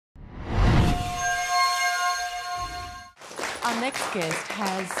Our next guest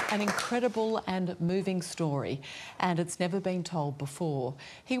has an incredible and moving story, and it's never been told before.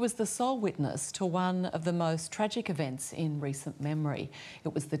 He was the sole witness to one of the most tragic events in recent memory.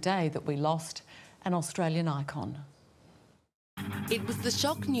 It was the day that we lost an Australian icon. It was the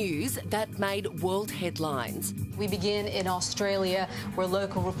shock news that made world headlines. We begin in Australia, where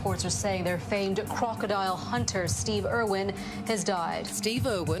local reports are saying their famed crocodile hunter, Steve Irwin, has died. Steve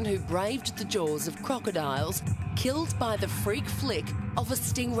Irwin, who braved the jaws of crocodiles, killed by the freak flick of a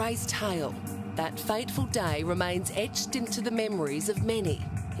stingray's tail. That fateful day remains etched into the memories of many,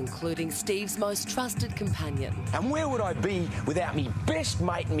 including Steve's most trusted companion. And where would I be without me best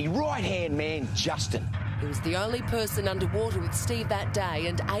mate and me right-hand man, Justin? He was the only person underwater with Steve that day,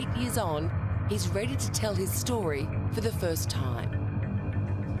 and 8 years on, he's ready to tell his story for the first time.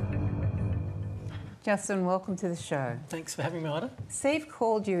 Justin, welcome to the show. Thanks for having me, Ida. Steve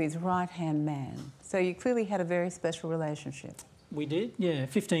called you his right-hand man, so you clearly had a very special relationship. We did, yeah.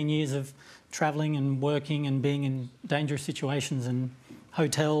 15 years of travelling and working and being in dangerous situations and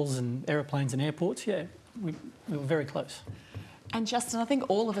hotels and aeroplanes and airports, yeah. We were very close. And Justin, I think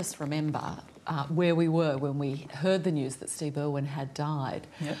all of us remember where we were when we heard the news that Steve Irwin had died.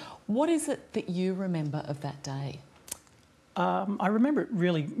 Yep. What is it that you remember of that day? I remember it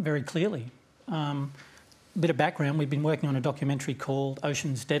really very clearly. A bit of background, we've been working on a documentary called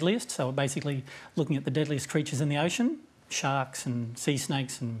Ocean's Deadliest, so we're basically looking at the deadliest creatures in the ocean, sharks and sea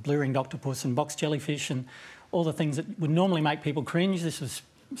snakes and blue-ringed octopus and box jellyfish and all the things that would normally make people cringe. This was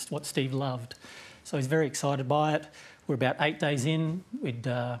what Steve loved. So he's very excited by it. We're about 8 days in. We'd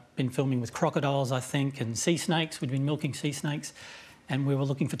been filming with crocodiles, I think, and sea snakes. We'd been milking sea snakes, and we were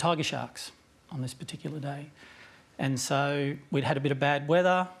looking for tiger sharks on this particular day. And so we'd had a bit of bad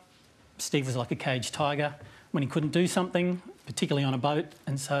weather. Steve was like a caged tiger when he couldn't do something, particularly on a boat,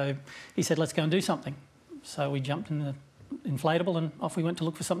 and so he said, let's go and do something. So we jumped in the inflatable and off we went to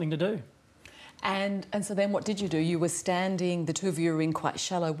look for something to do. And so then what did you do? You were standing, the two of you were in quite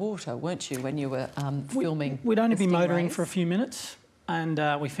shallow water, weren't you, when you were filming? We'd only been motoring for a few minutes, and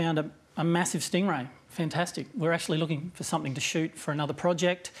we found a massive stingray. Fantastic. We're actually looking for something to shoot for another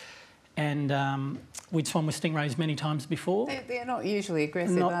project, and we'd swum with stingrays many times before. They're not usually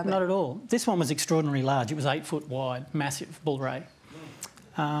aggressive, are they? Not at all. This one was extraordinarily large. It was 8 foot wide, massive bull ray.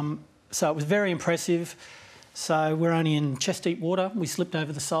 So it was very impressive. So we're only in chest-deep water. We slipped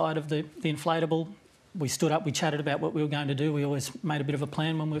over the side of the inflatable. We stood up, we chatted about what we were going to do. We always made a bit of a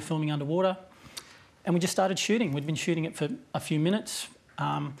plan when we were filming underwater. And we just started shooting. We'd been shooting it for a few minutes.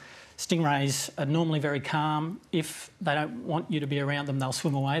 Stingrays are normally very calm. If they don't want you to be around them, they'll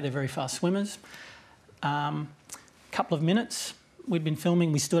swim away. They're very fast swimmers. Couple of minutes, we'd been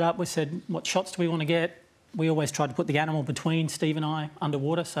filming. We stood up, we said, what shots do we want to get? We always tried to put the animal between Steve and I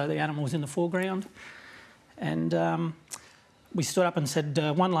underwater, so the animal was in the foreground. And we stood up and said,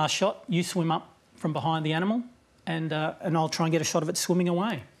 one last shot, you swim up from behind the animal and I'll try and get a shot of it swimming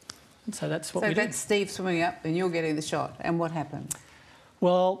away. And so that's what we did. So that's Steve swimming up and you're getting the shot. And what happened?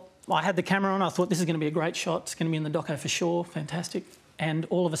 Well, I had the camera on. I thought this is going to be a great shot. It's going to be in the doco for sure. Fantastic. And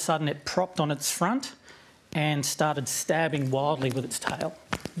all of a sudden it propped on its front and started stabbing wildly with its tail.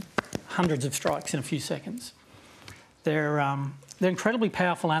 Hundreds of strikes in a few seconds. They're incredibly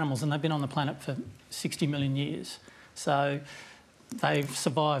powerful animals, and they've been on the planet for 60 million years. So they've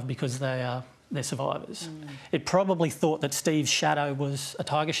survived because they're survivors. It probably thought that Steve's shadow was a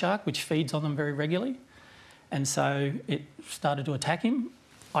tiger shark, which feeds on them very regularly. And so it started to attack him.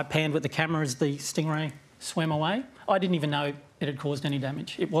 I panned with the camera as the stingray swam away. I didn't even know it had caused any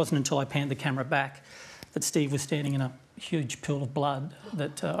damage. It wasn't until I panned the camera back that Steve was standing in a huge pool of blood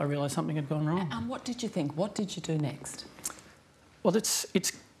that I realised something had gone wrong. And what did you think? What did you do next? Well, it's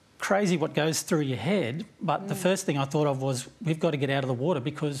crazy what goes through your head, but the first thing I thought of was we've got to get out of the water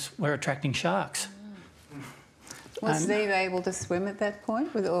because we're attracting sharks. Was Steve able to swim at that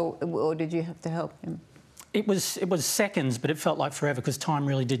point, or did you have to help him? It was seconds, but it felt like forever because time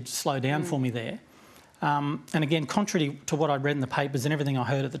really did slow down for me there. And again, contrary to what I'd read in the papers and everything I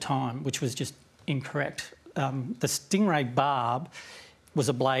heard at the time, which was just incorrect, the stingray barb was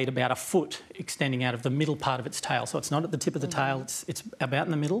a blade about a foot extending out of the middle part of its tail. So it's not at the tip of the tail, it's about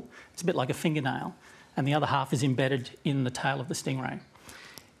in the middle. It's a bit like a fingernail. And the other half is embedded in the tail of the stingray.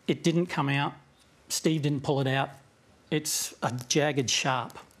 It didn't come out. Steve didn't pull it out. It's a jagged,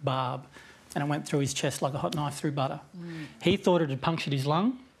 sharp barb. And it went through his chest like a hot knife through butter. He thought it had punctured his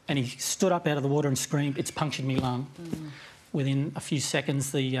lung, and he stood up out of the water and screamed, "It's punctured me lung." Within a few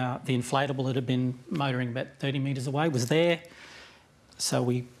seconds, the inflatable that had been motoring about 30 metres away was there. So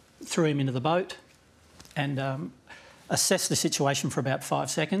we threw him into the boat and assessed the situation for about 5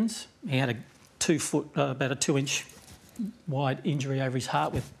 seconds. He had about a 2-inch wide injury over his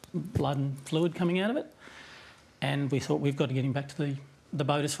heart with blood and fluid coming out of it. And we thought, we've got to get him back to the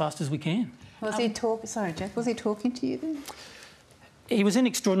boat as fast as we can. Was he talking? Sorry, Jeff. Was he talking to you then? He was in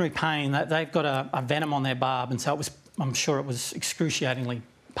extraordinary pain. They've got a venom on their barb, and so I'm sure it was excruciatingly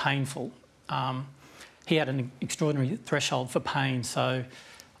painful. He had an extraordinary threshold for pain, so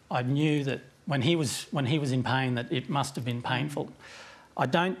I knew that when he was in pain, that it must have been painful.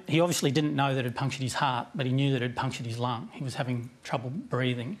 He obviously didn't know that it had punctured his heart, but he knew that it had punctured his lung. He was having trouble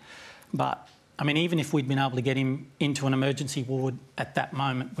breathing. But, I mean, even if we'd been able to get him into an emergency ward at that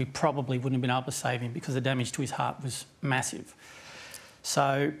moment, we probably wouldn't have been able to save him because the damage to his heart was massive.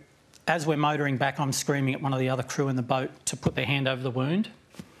 So, as we're motoring back, I'm screaming at one of the other crew in the boat to put their hand over the wound.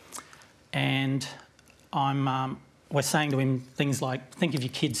 And we're saying to him things like, think of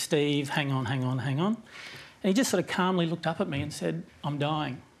your kid, Steve, hang on, hang on, hang on. And he just sort of calmly looked up at me and said, I'm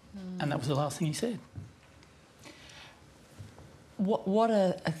dying. And that was the last thing he said. What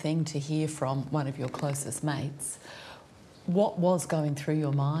a thing to hear from one of your closest mates. What was going through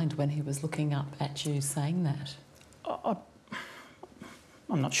your mind when he was looking up at you saying that?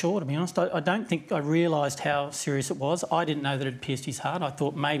 I'm not sure, to be honest. I don't think I realised how serious it was. I didn't know that it had pierced his heart. I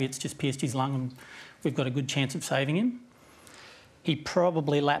thought maybe it's just pierced his lung and we've got a good chance of saving him. He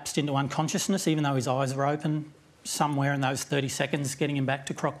probably lapsed into unconsciousness, even though his eyes were open, somewhere in those 30 seconds, getting him back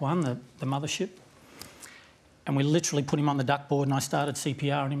to Croc 1, the mothership. And we literally put him on the duck board and I started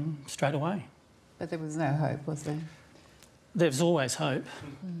CPR on him straight away. But there was no hope, was there? There's always hope.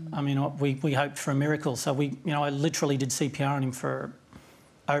 I mean, we hoped for a miracle. So I literally did CPR on him for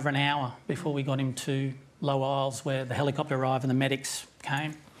over an hour before we got him to Low Isles, where the helicopter arrived and the medics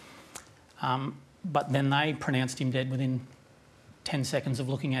came. But then they pronounced him dead within 10 seconds of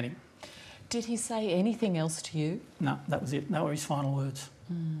looking at him. Did he say anything else to you? No, that was it. That were his final words.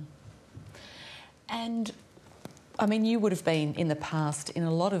 And, I mean, you would have been in the past in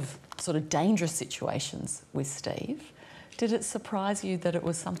a lot of sort of dangerous situations with Steve. Did it surprise you that it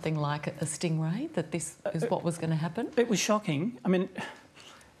was something like a stingray, that this is what was going to happen? It was shocking. I mean,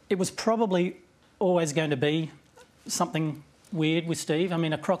 it was probably always going to be something weird with Steve. I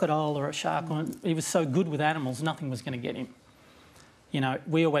mean, a crocodile or a shark, he was so good with animals, nothing was going to get him. You know,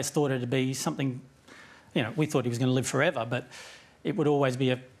 we always thought it'd be something, you know, we thought he was going to live forever, but it would always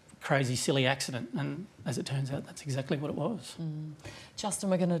be a crazy, silly accident. And as it turns out, that's exactly what it was. Justin,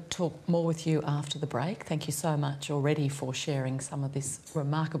 we're going to talk more with you after the break. Thank you so much already for sharing some of this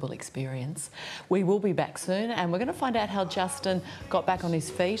remarkable experience. We will be back soon and we're going to find out how Justin got back on his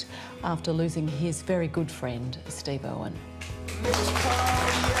feet after losing his very good friend, Steve Irwin.